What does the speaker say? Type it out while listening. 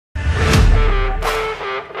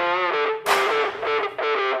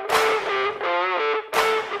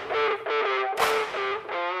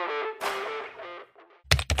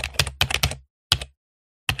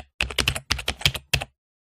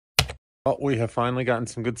Well, we have finally gotten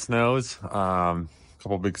some good snows. A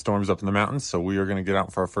couple big storms up in the mountains, so we are going to get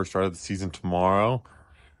out for our first ride of the season tomorrow.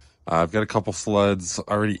 I've got a couple sleds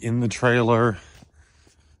already in the trailer,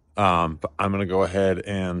 but I'm going to go ahead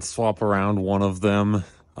and swap around one of them.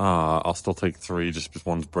 I'll still take 3 just because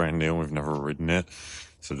one's brand new and we've never ridden it.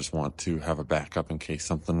 So just want to have a backup in case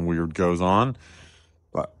something weird goes on.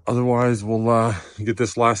 But otherwise, we'll get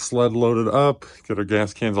this last sled loaded up, get our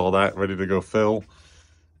gas cans, all that, ready to go fill,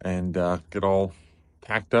 and get all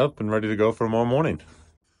packed up and ready to go for tomorrow morning.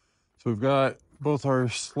 So we've got both our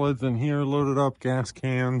sleds in here loaded up, gas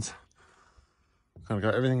cans. Kind of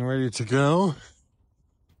got everything ready to go.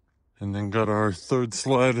 And then got our third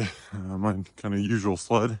sled, my kind of usual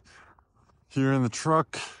sled, here in the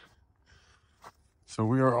truck. So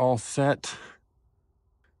we are all set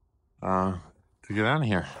to get out of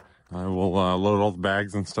here. I will load all the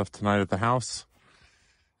bags and stuff tonight at the house,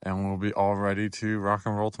 and we'll be all ready to rock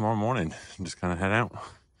and roll tomorrow morning and just kind of head out.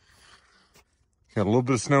 Got a little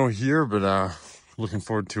bit of snow here, but looking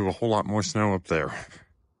forward to a whole lot more snow up there.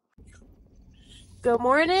 Good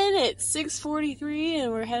morning, it's 6:43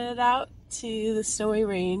 and we're headed out to the Snowy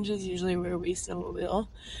Range, is usually where we snowmobile,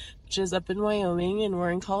 which is up in Wyoming, and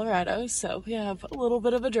we're in Colorado, so we have a little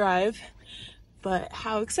bit of a drive. But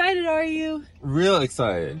how excited are you? Real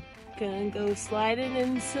excited. Gonna go sliding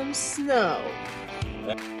in some snow.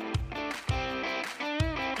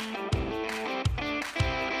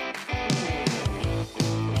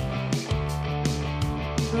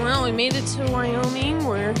 Well, we made it to Wyoming.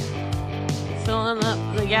 We're filling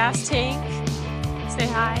up the gas tank. Say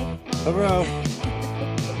hi. Hello.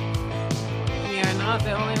 We are not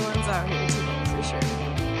the only ones out here today, for sure.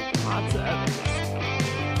 Lots of others.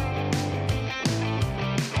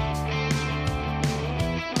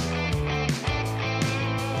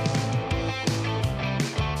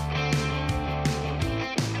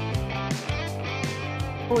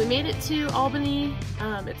 Well, we made it to Albany.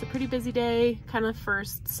 It's a pretty busy day, kind of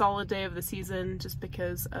first solid day of the season just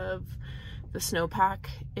because of the snowpack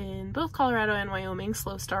in both Colorado and Wyoming.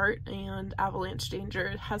 Slow start, and avalanche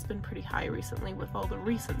danger has been pretty high recently with all the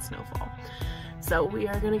recent snowfall. So we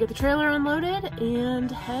are going to get the trailer unloaded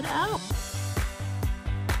and head out.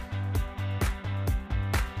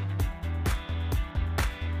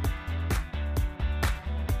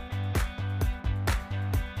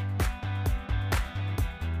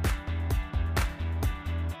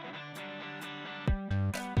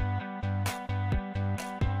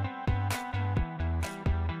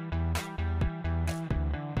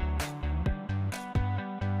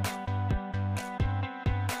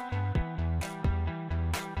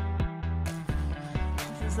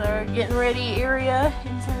 This is our getting ready area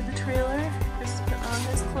inside the trailer. Chris put on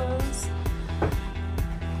his clothes.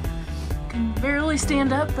 Can barely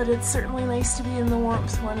stand up, but it's certainly nice to be in the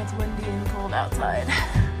warmth when it's windy and cold outside.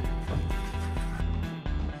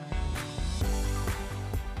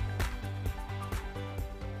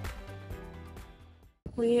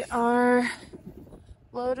 We are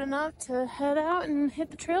loading up to head out and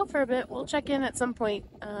hit the trail for a bit. We'll check in at some point,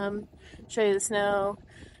 show you the snow,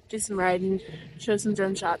 do some riding, show some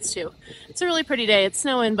drone shots too. It's a really pretty day. It's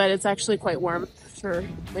snowing, but it's actually quite warm for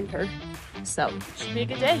winter, so it should be a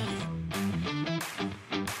good day.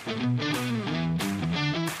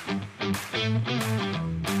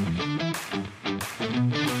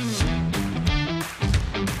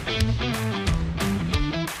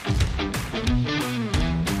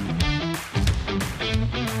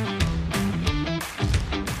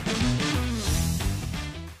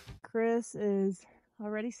 Chris is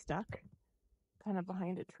already stuck kind of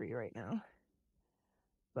behind a tree right now,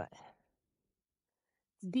 but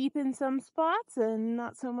it's deep in some spots and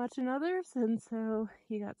not so much in others, and so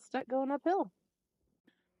he got stuck going uphill.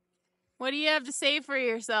 What do you have to say for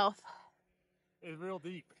yourself? It's real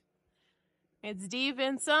deep. It's deep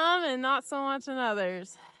in some and not so much in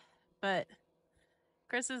others, but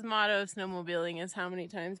Chris's motto of snowmobiling is how many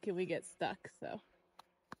times can we get stuck, so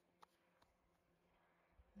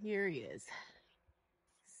here he is.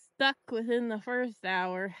 Stuck within the first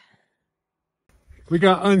hour. We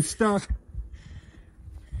got unstuck.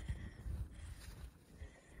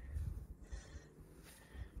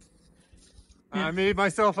 I made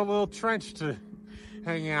myself a little trench to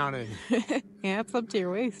hang out in. Yeah, it's up to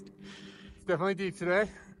your waist. It's definitely deep today.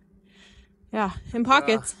 Yeah, in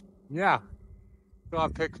pockets. Yeah. So I'll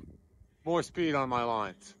pick more speed on my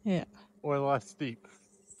lines. Yeah. Or less steep.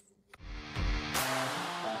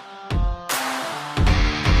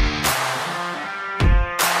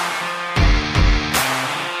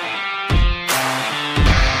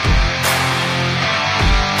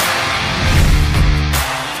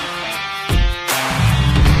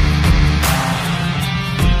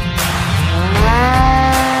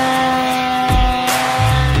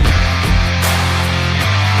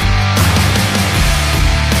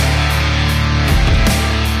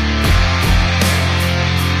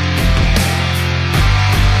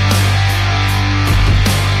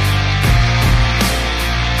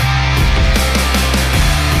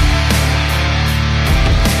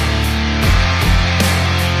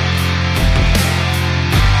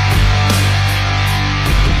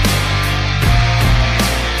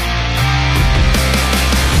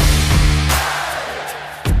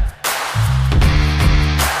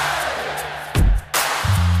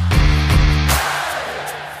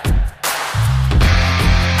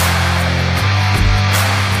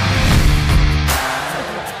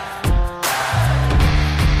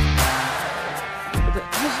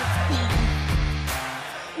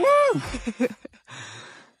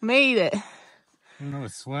 made it. I don't know,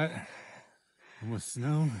 with sweat, and with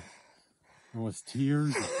snow, and with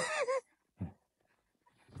tears.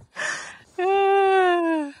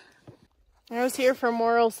 I was here for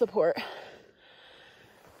moral support.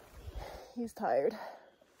 He's tired.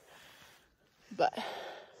 But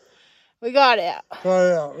we got it out.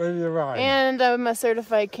 Oh yeah, ready to ride. And I'm a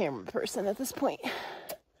certified camera person at this point.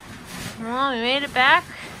 Well, we made it back.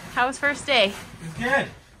 How was first day? It's good.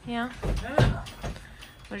 Yeah. Yeah.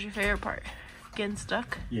 What's your favorite part? Getting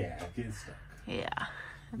stuck? Yeah, getting stuck. Yeah. That's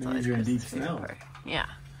Then always you're in Chris's deep favorite snow. part. Yeah.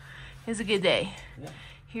 It was a good day. Yeah.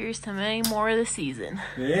 Here's to many more of the season.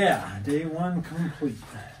 Yeah, day one complete.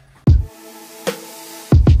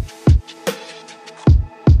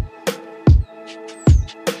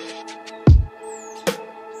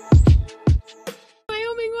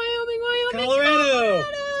 Wyoming! Colorado!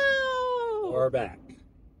 We're back.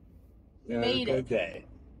 We made it. Good day.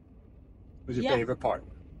 What's your Yeah. favorite part?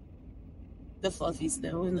 The fluffy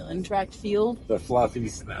snow in the untracked field. The fluffy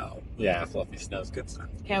snow. Yeah, fluffy snow's good stuff.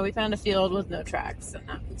 Yeah, we found a field with no tracks, and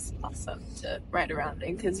that was awesome to ride around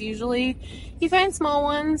in, because usually you find small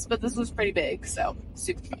ones, but this was pretty big, so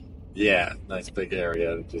super fun. Yeah, nice big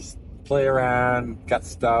area to just play around. Got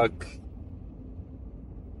stuck.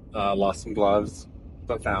 Lost some gloves,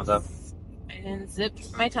 but found them. And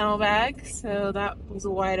zipped my tunnel bag, so that was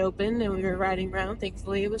wide open, and we were riding around.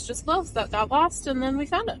 Thankfully, it was just gloves that got lost, and then we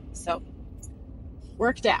found them, so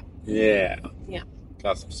worked out. Yeah. Yeah.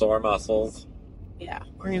 Got some sore muscles, Yeah,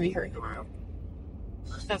 we're gonna be hurt tomorrow.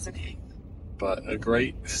 That's okay. but a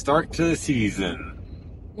great start to the season.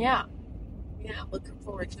 Yeah, looking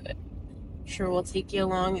forward to it. Sure, we'll take you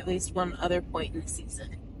along at least one other point in the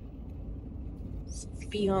season. So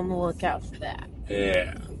be on the lookout for that.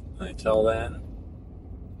 Yeah. Until then,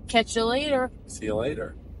 Catch you later. see you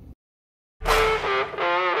later.